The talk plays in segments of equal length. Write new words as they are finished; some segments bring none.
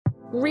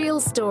Real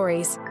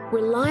stories,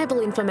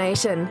 reliable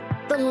information,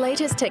 the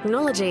latest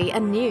technology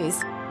and news.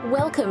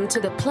 Welcome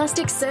to the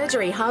Plastic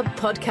Surgery Hub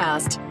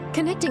podcast,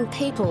 connecting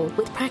people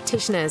with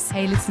practitioners.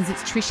 Hey listeners,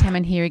 it's Trish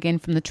Hammond here again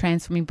from the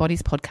Transforming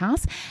Bodies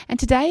podcast. And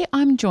today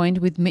I'm joined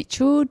with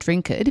Mitchell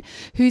Drinkard,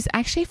 who's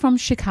actually from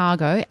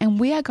Chicago, and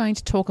we are going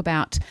to talk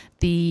about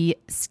the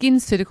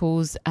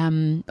SkinCeuticals,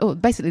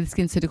 basically the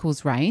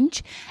SkinCeuticals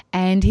range.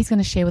 And he's going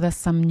to share with us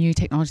some new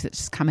technology that's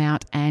just come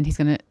out, and he's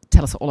going to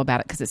tell us all about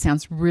it because it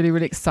sounds really,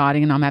 really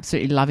exciting, and I'm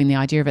absolutely loving the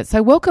idea of it.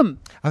 So welcome.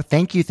 Oh,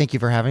 thank you. Thank you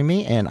for having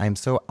me. And I'm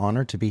so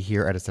honored to be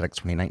here at Aesthetics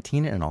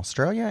 2019 in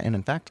Australia. And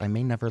in fact, I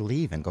may never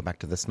leave and go back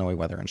to the snowy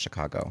weather in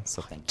Chicago.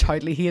 So thank you.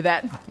 Totally hear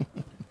that.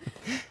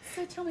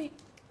 So tell me,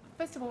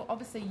 first of all,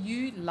 obviously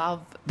you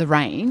love the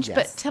range, Yes.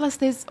 but tell us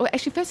first tell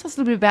us a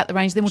little bit about the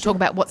range, then we'll talk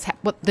about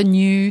what the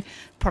new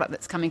product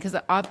that's coming. Because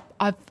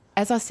I've,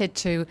 as I said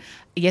to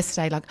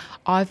yesterday, like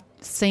I've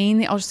seen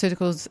the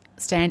Ultraceuticals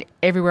stand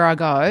everywhere I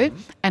go,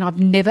 and I've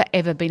never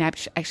ever been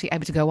actually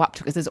able to go up to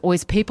it because there's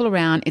always people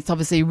around. It's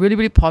obviously really,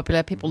 really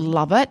popular. People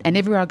love it, and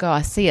everywhere I go,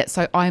 I see it.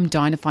 So I am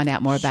dying to find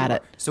out more about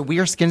it. So we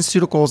are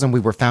SkinCeuticals, and we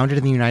were founded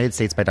in the United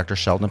States by Dr.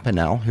 Sheldon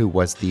Pinnell, who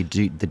was the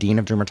Dean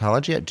of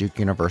Dermatology at Duke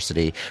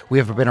University. We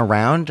have been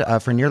around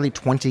for nearly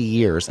 20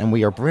 years, and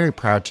we are very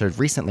proud to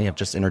recently have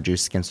just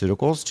introduced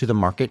SkinCeuticals to the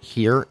market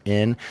here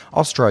in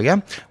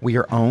Australia. We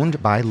are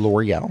owned by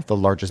L'Oreal, the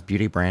largest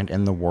beauty brand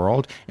in the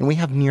world, and we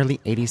have nearly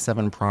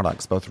 87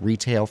 products, both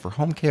retail for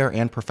home care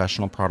and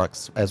professional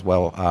products, as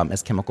well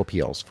as chemical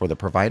peels for the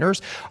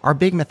providers. Our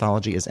big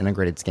mythology is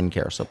integrated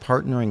skincare, so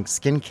partnering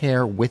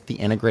skincare with the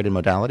integrated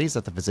modalities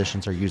that the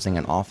physicians are using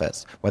in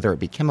office, whether it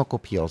be chemical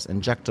peels,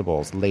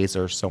 injectables,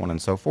 lasers, so on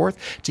and so forth,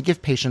 to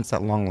give patients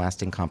that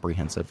long-lasting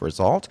comprehensive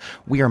result.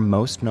 We are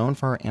most known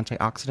for our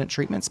antioxidant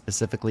treatment,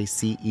 specifically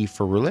CE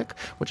Ferulic,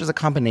 which is a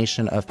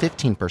combination of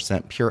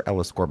 15% pure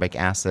L-ascorbic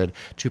acid,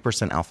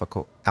 2%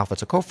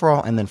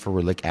 alpha-tocopherol, and then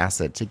ferulic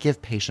acid to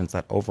give patients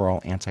that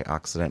overall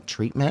antioxidant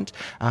treatment.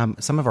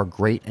 Some of our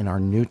great and our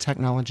new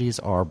technologies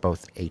are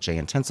both HA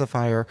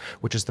Intensifier,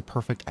 which is the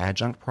perfect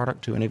adjunct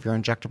product to any of your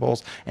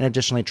injectables, and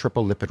additionally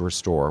Triple Lipid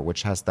Restore,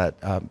 which has that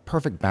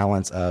perfect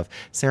balance of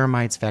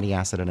ceramides, fatty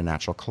acid, and a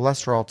natural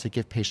cholesterol to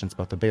give patients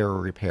both a barrier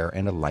repair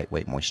and a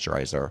lightweight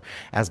moisturizer.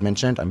 As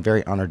mentioned, I'm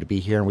very honored to be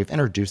here, and we've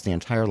introduced the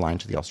entire line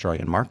to the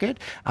Australian market.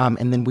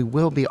 And then we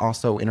will be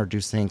also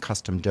introducing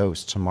Custom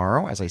Dose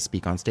tomorrow as I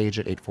speak on stage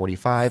at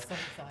 8:45.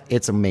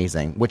 It's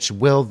amazing, which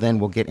we'll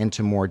get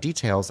into more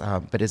details,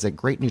 but is a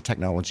great new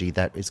technology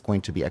that is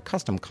going to be a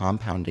custom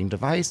compounding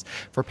device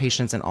for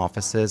patients in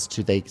offices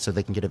so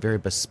they can get a very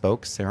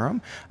bespoke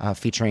serum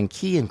featuring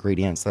key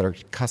ingredients that are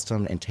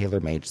custom and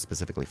tailor-made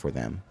specifically for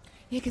them.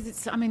 Yeah,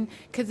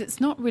 because it's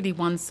not really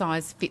one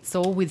size fits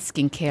all with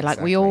skincare. Like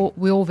Exactly.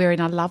 we all vary,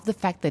 and I love the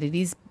fact that it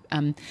is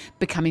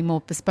becoming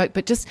more bespoke.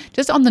 But just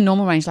on the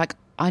normal range, like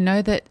I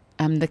know that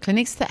the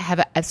clinics that have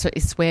it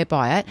absolutely swear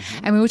by it.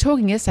 Mm-hmm. And we were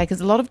talking yesterday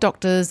because a lot of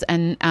doctors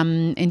and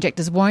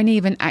injectors won't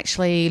even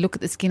actually look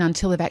at the skin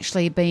until they've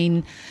actually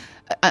been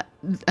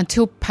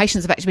until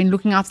patients have actually been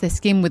looking after their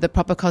skin with a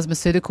proper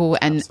cosmeceutical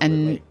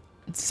and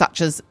such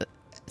as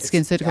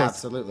SkinCeuticals.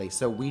 Absolutely.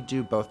 So we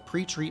do both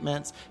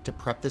pre-treatments to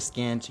prep the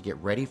skin to get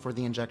ready for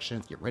the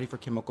injections, get ready for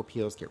chemical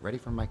peels, get ready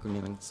for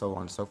microneedling, so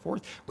on and so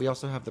forth. We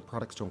also have the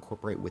products to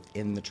incorporate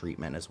within the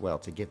treatment as well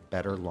to give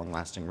better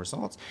long-lasting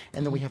results.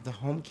 And then we have the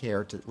home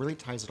care to really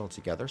ties it all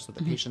together so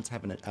that patients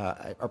have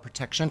a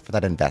protection for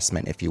that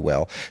investment, if you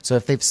will. So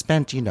if they've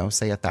spent, say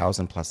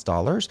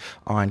 $1,000+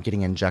 on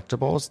getting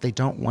injectables, they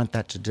don't want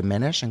that to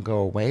diminish and go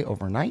away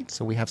overnight.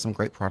 So we have some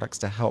great products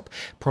to help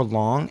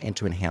prolong and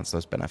to enhance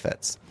those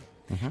benefits.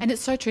 Mm-hmm. And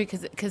it's so true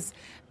because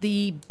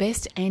the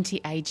best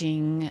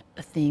anti-aging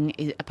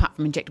thing, apart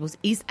from injectables,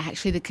 is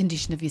actually the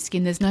condition of your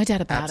skin. There's no doubt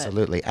about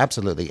it.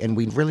 Absolutely. And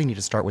we really need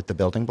to start with the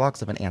building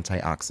blocks of an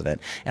antioxidant.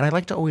 And I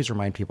like to always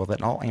remind people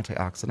that all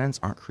antioxidants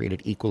aren't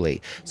created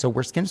equally. So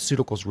where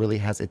SkinCeuticals really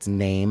has its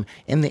name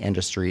in the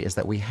industry is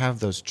that we have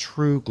those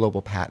true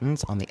global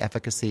patents on the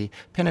efficacy,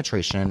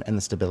 penetration, and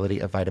the stability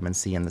of vitamin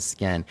C in the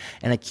skin.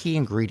 And a key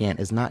ingredient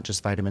is not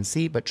just vitamin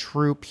C, but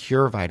true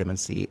pure vitamin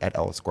C at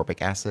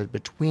L-ascorbic acid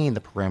between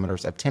the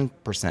parameters of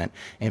 10%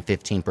 and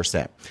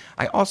 15%.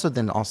 I also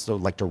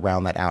like to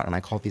round that out, and I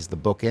call these the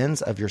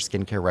bookends of your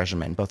skincare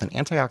regimen, both an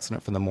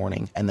antioxidant for the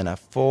morning and then a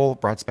full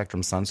broad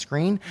spectrum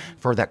sunscreen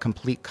for that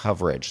complete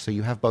coverage. So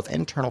you have both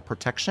internal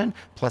protection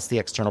plus the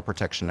external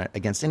protection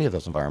against any of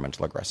those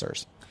environmental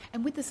aggressors.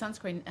 And with the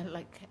sunscreen,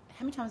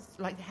 how many times,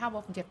 how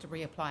often do you have to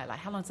reapply?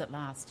 How long does it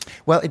last?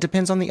 Well, it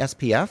depends on the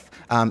SPF,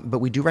 but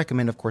we do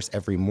recommend, of course,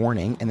 every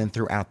morning and then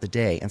throughout the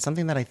day. And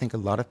something that I think a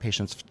lot of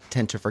patients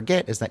tend to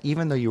forget is that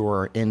even though you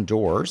are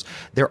indoors,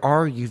 there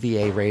are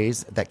UVA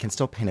rays that can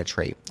still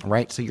penetrate,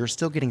 right? So you're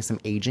still getting some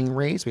aging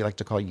rays. We like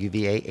to call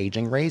UVA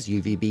aging rays,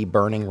 UVB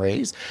burning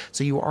rays.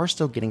 So you are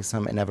still getting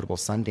some inevitable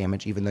sun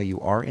damage even though you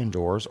are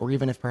indoors, or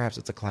even if perhaps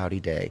it's a cloudy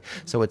day.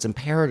 So it's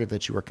imperative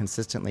that you are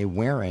consistently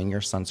wearing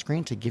your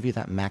sunscreen to give you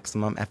that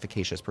maximum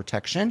efficacious protection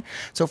protection.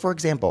 So for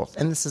example,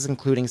 and this is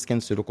including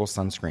SkinCeuticals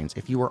sunscreens,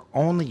 if you are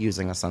only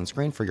using a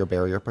sunscreen for your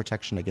barrier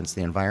protection against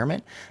the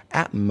environment,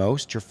 at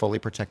most you're fully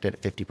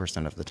protected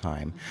 50% of the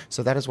time.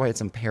 So that is why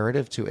it's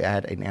imperative to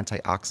add an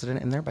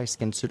antioxidant in there by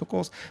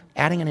SkinCeuticals.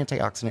 Adding an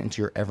antioxidant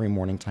into your every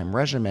morning time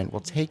regimen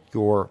will take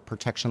your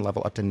protection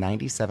level up to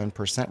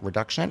 97%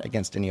 reduction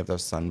against any of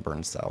those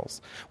sunburn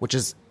cells, which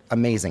is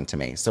amazing to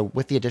me. So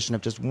with the addition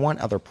of just one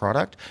other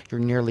product,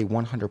 you're nearly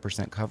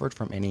 100% covered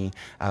from any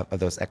of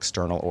those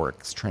external or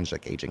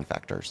extrinsic aging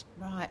factors.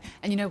 Right.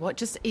 And you know what?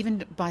 Just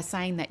even by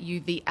saying that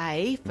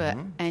UVA for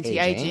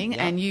anti-aging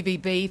and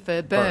UVB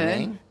for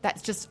burn,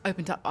 that's just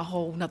opened up a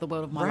whole nother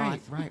world of my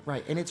life.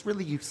 Right. And it's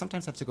really, you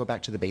sometimes have to go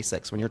back to the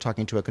basics when you're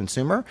talking to a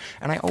consumer.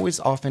 And I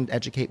always often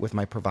educate with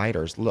my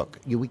providers, look,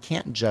 we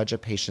can't judge a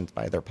patient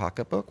by their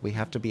pocketbook. We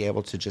have to be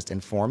able to just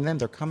inform them.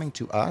 They're coming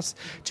to us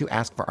to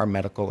ask for our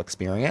medical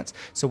experience.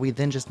 So we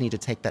then just need to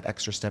take that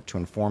extra step to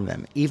inform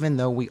them. Even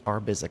though we are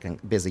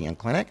busy in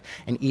clinic,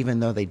 and even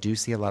though they do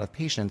see a lot of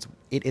patients,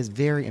 it is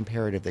very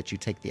imperative that you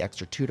take the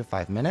extra 2 to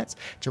 5 minutes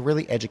to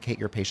really educate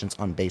your patients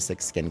on basic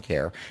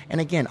skincare.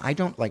 And again, I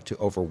don't like to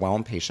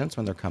overwhelm patients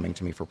when they're coming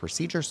to me for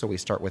procedures, so we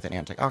start with an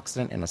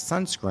antioxidant and a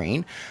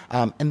sunscreen,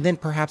 and then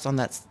perhaps on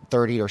that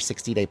 30 or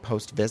 60-day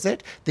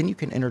post-visit, then you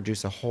can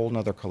introduce a whole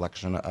nother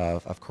collection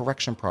of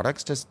correction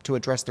products to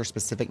address their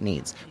specific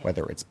needs,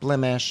 whether it's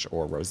blemish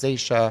or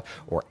rosacea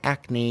or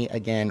acne,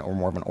 again, or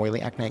more of an oily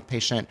acneic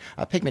patient,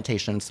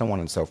 pigmentation, so on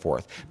and so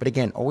forth. But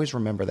again, always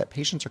remember that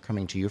patients are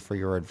coming to you for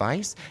your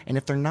advice, and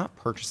if they're not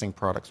purchasing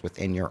products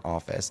within your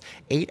office,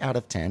 8 out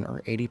of 10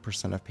 or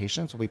 80% of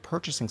patients will be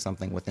purchasing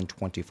something within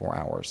 24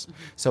 hours.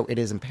 So it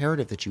is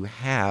imperative that you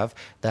have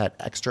that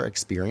extra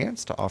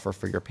experience to offer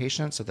for your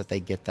patients so that they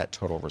get that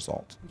total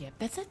result. Yeah,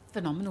 that's a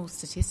phenomenal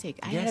statistic.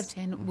 8 out of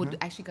 10 would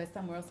actually go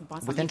somewhere else and buy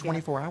something. Within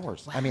 24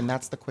 hours. Wow. I mean,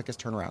 that's the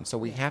quickest turnaround. So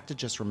we have to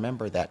just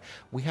remember that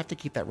we have to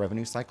keep that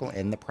revenue cycle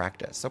in the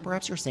practice. So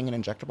perhaps you're seeing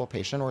an injectable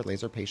patient or a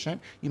laser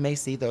patient. You may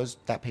see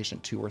that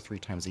patient 2 or 3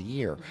 times a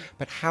year.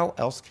 But how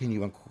else can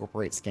you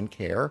incorporate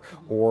skincare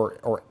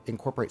or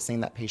incorporate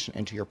seeing that patient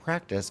into your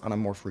practice on a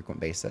more frequent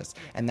basis?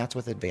 And that's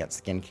with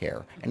advanced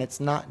skincare. And it's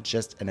not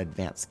just an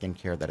advanced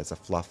skincare that is a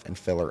fluff and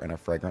filler and a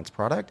fragrance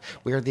product.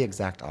 We are the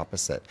exact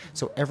opposite.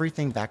 So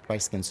everything backed by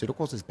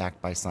SkinCeuticals is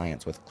backed by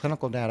science with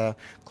clinical data,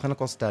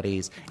 clinical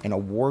studies, and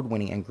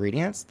award-winning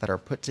ingredients that are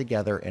put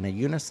together in a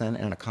unison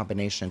and a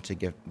combination to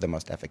give the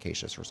most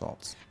efficacious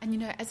results. And you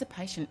know, as a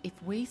patient, if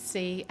we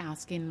see our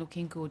skin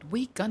looking good,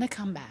 we're going to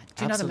come back.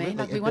 Do you know what I mean?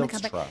 Absolutely. Like, we It want to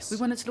builds come back. trust. We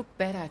want it to look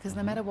better because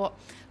no matter what,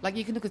 like,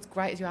 you can look as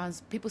great as you are.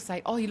 And people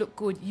say, oh, you look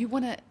good. You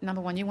want to,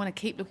 number one, you want to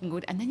keep looking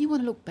good, and then you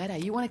want to look better.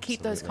 You want to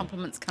keep those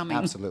compliments coming.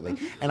 Absolutely.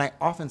 And I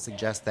often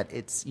suggest that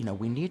it's,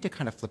 we need to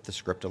kind of flip the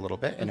script a little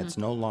bit, and it's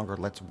no longer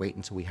let's wait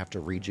until we have to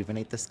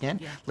rejuvenate the skin.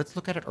 Yeah. Let's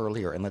look at it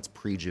earlier and let's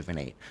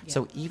prejuvenate. Yeah.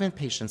 So even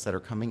patients that are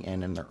coming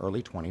in their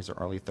early 20s or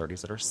early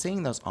 30s that are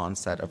seeing those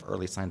onset of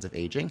early signs of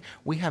aging,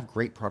 we have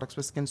great products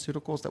with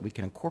SkinCeuticals that we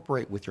can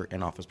incorporate with your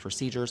in-office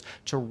procedures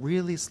to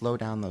really slow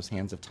down those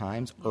hands of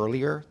times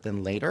earlier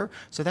than later.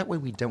 So that way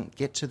we don't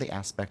get to the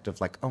aspect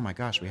of like, oh my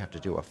gosh, we have to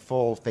do a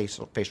full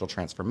facial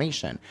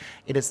transformation.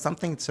 It is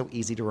something so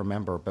easy to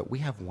remember, but we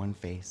have one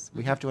face.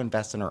 We have to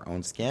invest in our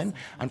own skin.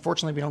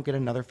 Unfortunately, we don't get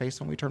another face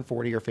when we turn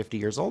 40 or 50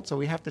 years old, so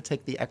we have to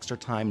take the extra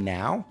time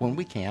now, when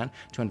we can,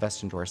 to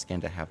invest into our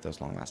skin to have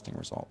those long-lasting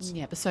results.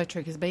 Yeah, but so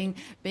true, because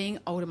being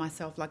older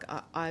myself, like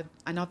I've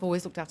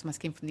always looked after my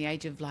skin from the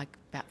age of like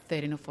about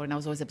 13 or 14. I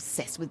was always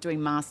obsessed with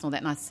doing masks and all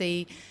that, and I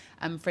see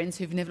friends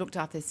who've never looked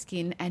after their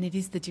skin, and it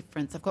is the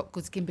difference. I've got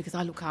good skin because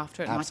I look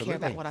after it and Absolutely. I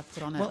care about what I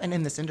put on it. Well, and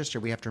in this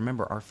industry, we have to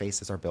remember our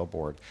face is our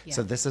billboard. Yeah.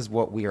 So this is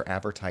what we are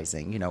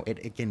advertising.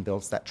 It again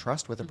builds that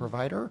trust with a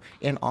provider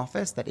in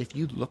office that if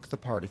you look the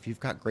part, if you've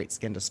got great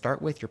skin to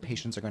start with, your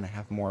patients are going to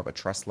have more of a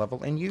trust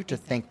level in you to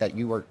think that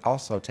you are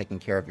also taking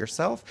care of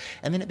yourself.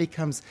 And then it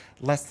becomes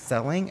less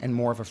selling and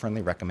more of a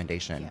friendly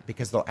recommendation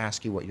because they'll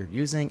ask you what you're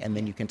using, and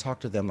then you can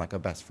talk to them like a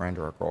best friend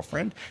or a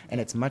girlfriend.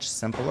 And it's much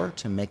simpler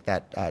to make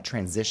that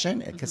transition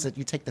because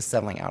you take the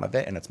selling out of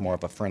it, and it's more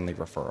of a friendly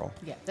referral.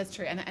 Yeah, that's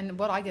true. And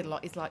what I get a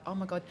lot is like, oh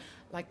my God,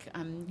 like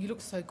you look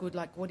so good.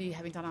 Like, what are you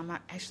having done? I'm like,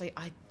 actually,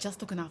 I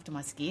just looking after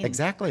my skin.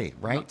 Exactly,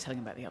 right? I'm not telling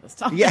about the other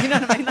stuff. Yeah. You know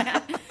what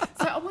I mean?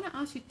 So I want to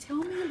ask you, tell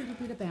me a little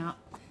bit about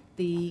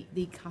the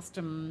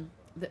custom,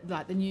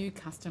 the new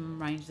custom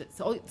range that's,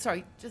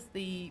 just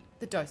the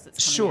dose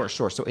that's coming out.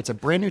 Sure. So it's a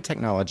brand new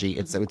technology.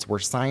 It's where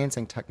science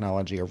and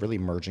technology are really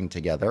merging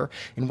together.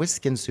 And with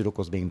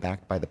SkinCeuticals being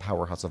backed by the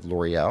powerhouse of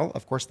L'Oreal,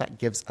 of course, that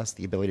gives us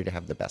the ability to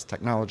have the best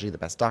technology, the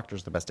best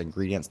doctors, the best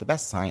ingredients, the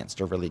best science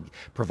to really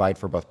provide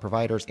for both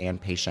providers and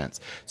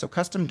patients. So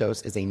Custom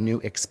Dose is a new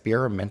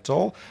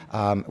experimental,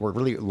 we're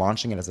really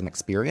launching it as an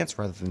experience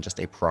rather than just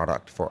a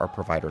product for our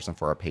providers and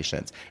for our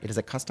patients. It is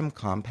a custom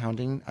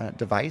compounding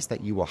device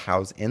that you will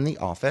house in the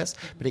office,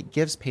 but it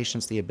gives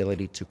patients the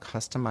ability to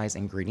customize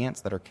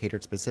ingredients that are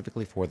catered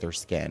specifically for their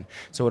skin.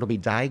 So it'll be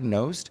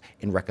diagnosed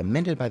and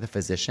recommended by the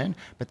physician,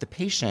 but the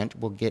patient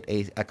will get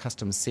a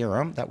custom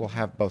serum that will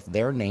have both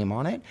their name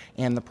on it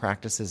and the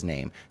practice's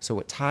name. So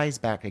it ties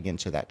back again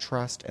to that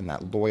trust and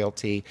that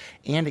loyalty,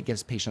 and it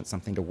gives patients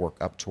something to work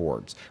up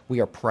towards.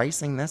 We are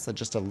pricing this at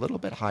just a little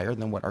bit higher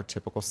than what our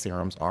typical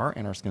serums are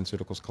in our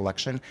SkinCeuticals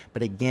collection,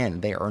 but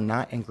again, they are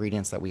not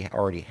ingredients that we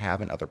already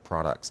have in other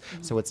products.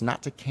 So it's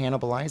not to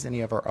cannibalize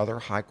any of our other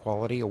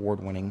high-quality,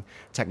 award-winning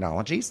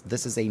technologies.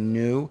 This is a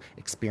new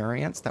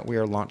experience that we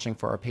are launching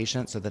for our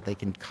patients so that they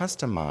can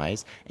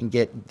customize and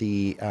get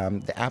the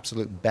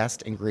absolute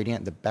best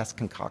ingredient, the best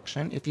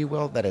concoction, if you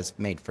will, that is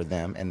made for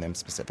them and them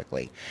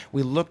specifically.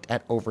 We looked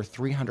at over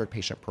 300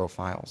 patient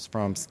profiles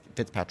from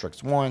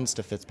Fitzpatrick's 1s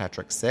to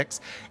Fitzpatrick 6,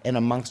 and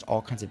amongst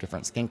all kinds of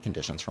different skin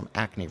conditions from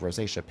acne,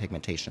 rosacea,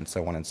 pigmentation,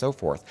 so on and so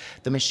forth.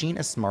 The machine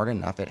is smart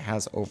enough. It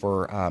has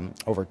over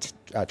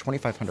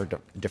 2,500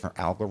 different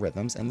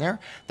algorithms in there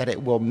that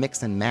it will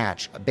mix and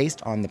match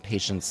based on the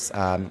patient's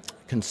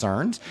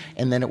concerns,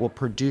 and then it will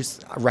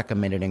produce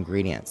recommended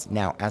ingredients.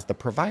 Now, as the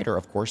provider,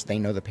 of course, they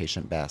know the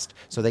patient best,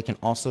 so they can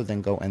also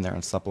then go in there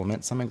and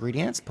supplement some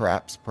ingredients,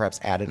 perhaps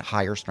add a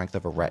higher strength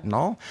of a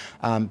retinol.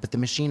 But the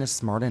machine is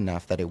smart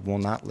enough that it will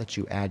not let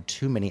you add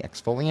too many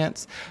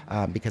exfoliants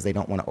because they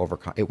don't want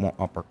to it won't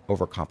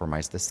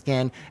overcompromise the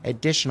skin.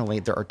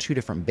 Additionally, there are two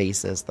different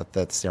bases that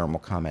the serum will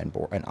come in,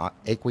 an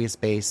aqueous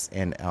base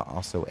and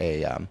also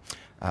a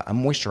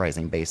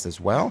moisturizing base as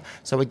well.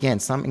 So again,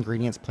 some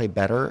ingredients play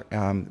better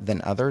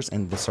than others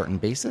in the certain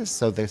bases.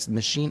 So this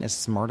machine is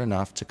smart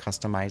enough to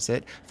customize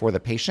it for the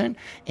patient.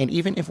 And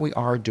even if we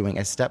are doing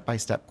a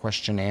step-by-step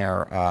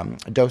questionnaire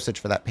dosage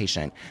for that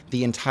patient,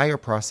 the entire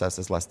process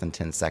is less than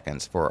 10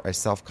 seconds for a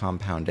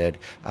self-compounded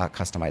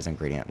customized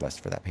ingredient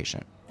list for that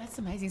patient. That's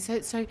amazing.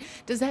 So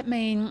does that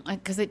mean,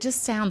 because it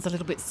just sounds a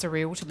little bit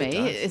surreal to me,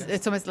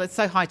 it's almost it's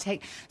so high tech.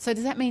 So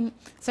does that mean,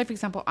 so for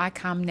example, I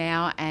come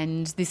now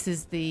and this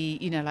is the,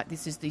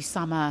 this is the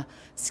summer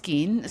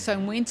skin. So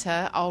in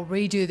winter, I'll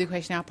redo the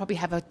questionnaire. I'll probably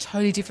have a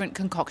totally different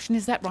concoction.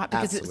 Is that right?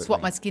 Because It's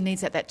what my skin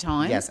needs at that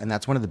time? Yes, and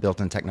that's one of the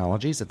built-in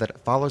technologies that it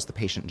follows the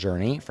patient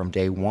journey from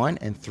day one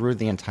and through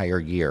the entire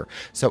year.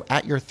 So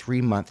at your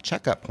 3-month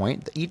checkup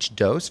point, each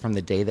dose from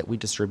the day that we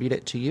distribute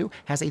it to you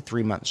has a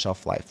 3-month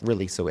shelf life,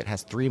 really. So it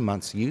has 3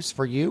 months use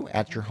for you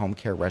at your home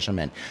care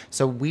regimen.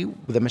 So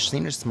the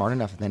machine is smart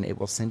enough, then it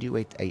will send you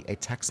a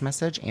text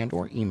message and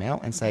or email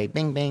and say,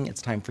 bing, bing,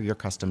 it's time for your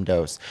custom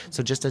dose.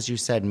 So just as you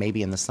said,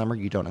 maybe in the summer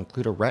you don't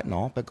include a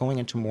retinol, but going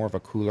into more of a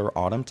cooler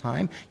autumn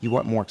time, you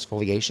want more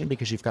exfoliation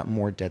because you've got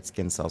more dead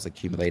skin cells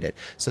accumulated.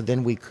 So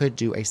then we could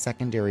do a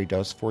secondary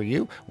dose for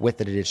you with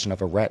the addition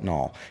of a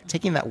retinol.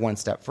 Taking that one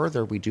step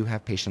further, we do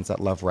have patients that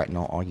love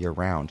retinol all year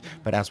round.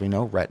 But as we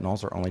know,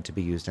 retinols are only to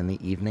be used in the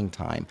evening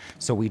time.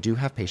 So we do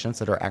have patients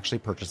that are actually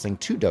purchasing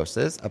 2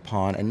 doses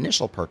upon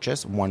initial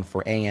purchase, one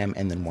for AM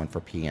and then one for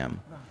PM.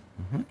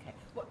 Right. Okay.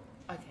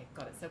 Okay,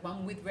 got it. So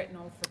one with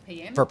retinol for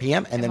PM? For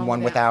PM, and then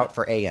one without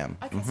for AM.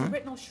 Okay, so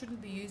retinol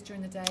shouldn't be used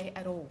during the day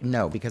at all?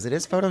 No, because it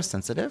is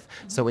photosensitive,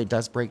 so it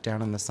does break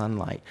down in the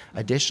sunlight.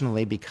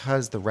 Additionally,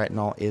 because the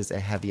retinol is a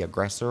heavy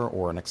aggressor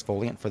or an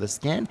exfoliant for the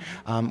skin,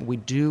 we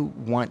do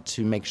want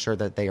to make sure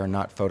that they are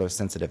not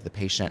photosensitive, the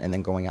patient, and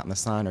then going out in the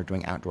sun or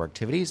doing outdoor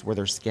activities where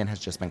their skin has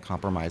just been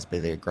compromised by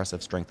the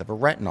aggressive strength of a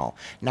retinol.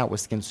 Now,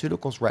 with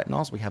SkinCeuticals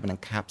retinols, we have an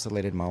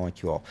encapsulated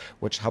molecule,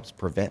 which helps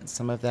prevent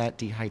some of that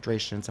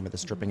dehydration, some of the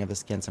stripping of the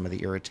skin, some of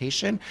the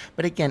irritation.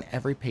 But again,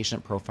 every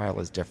patient profile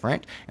is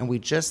different, and we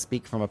just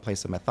speak from a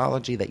place of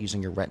mythology that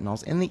using your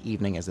retinols in the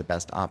evening is the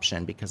best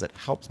option because it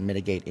helps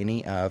mitigate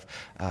any of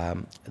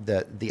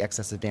the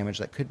excessive damage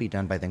that could be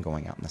done by then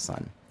going out in the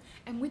sun.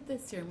 And with the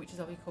serum, which is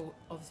obviously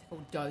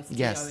called DOSE,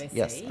 yes, D-O-S-E,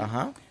 yes,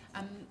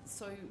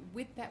 so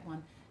with that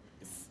one,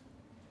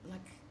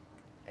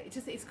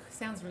 it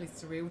sounds really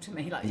surreal to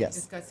me. Like, yes. It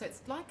just goes, so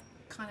it's like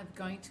kind of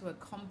going to a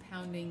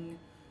compounding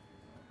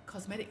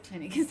cosmetic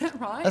clinic, is that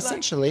right?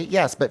 Essentially,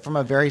 yes, but from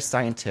a very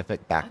scientific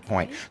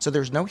point. So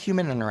there's no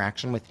human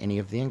interaction with any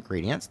of the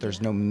ingredients.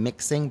 There's no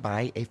mixing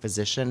by a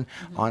physician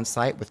on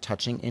site with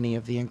touching any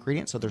of the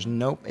ingredients. So there's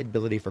no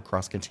ability for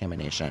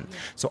cross-contamination.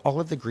 So all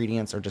of the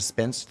ingredients are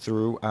dispensed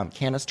through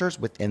canisters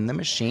within the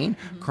machine.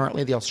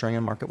 Currently, the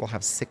Australian market will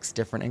have 6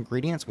 different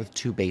ingredients with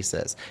 2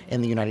 bases.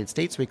 In the United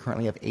States, we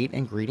currently have 8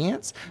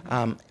 ingredients.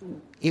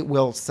 It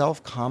will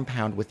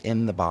self-compound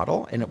within the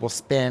bottle, and it will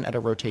spin at a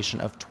rotation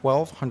of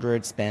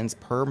 1,200 spins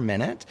per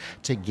minute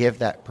to give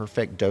that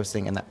perfect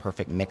dosing and that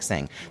perfect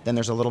mixing. Then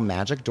there's a little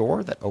magic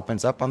door that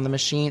opens up on the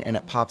machine, and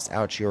it pops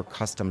out your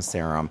custom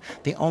serum.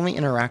 The only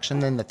interaction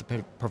then that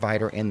the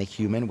provider and the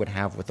human would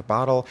have with the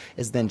bottle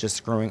is then just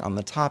screwing on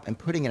the top and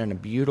putting it in a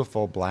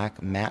beautiful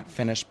black matte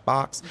finish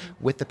box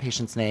with the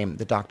patient's name,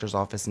 the doctor's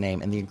office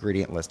name, and the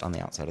ingredient list on the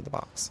outside of the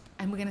box.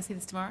 And we're going to see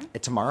this tomorrow?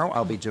 Tomorrow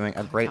I'll be doing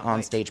a great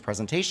on-stage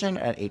presentation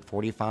at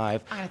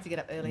 8:45. I have to get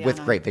up early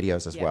with great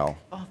videos as well.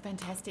 Oh,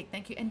 fantastic.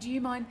 Thank you. And do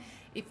you mind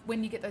if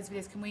when you get those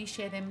videos, can we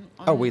share them?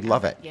 We'd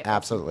love it. Yeah,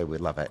 Absolutely,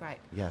 we'd love it. Great.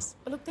 Yes.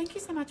 Well, look, thank you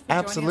so much for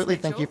Absolutely. joining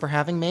us, Thank you Rachel. for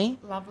having me.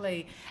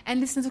 Lovely.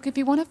 And listeners, look, if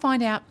you want to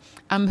find out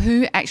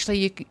who has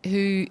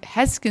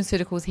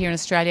SkinCeuticals here in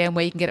Australia and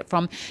where you can get it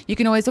from, you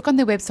can always look on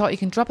their website. You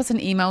can drop us an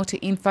email to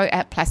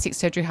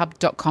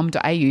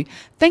info@plasticsurgeryhub.com.au.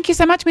 Thank you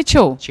so much,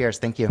 Mitchell. Cheers.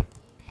 Thank you.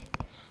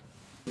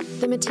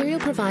 The material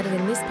provided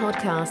in this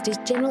podcast is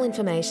general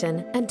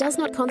information and does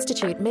not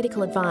constitute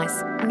medical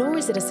advice, nor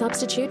is it a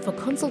substitute for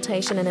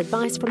consultation and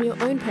advice from your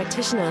own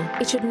practitioner.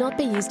 It should not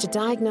be used to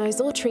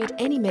diagnose or treat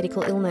any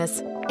medical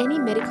illness. Any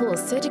medical or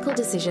surgical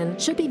decision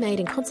should be made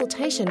in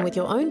consultation with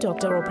your own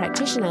doctor or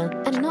practitioner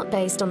and not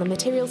based on the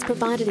materials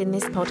provided in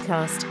this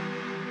podcast.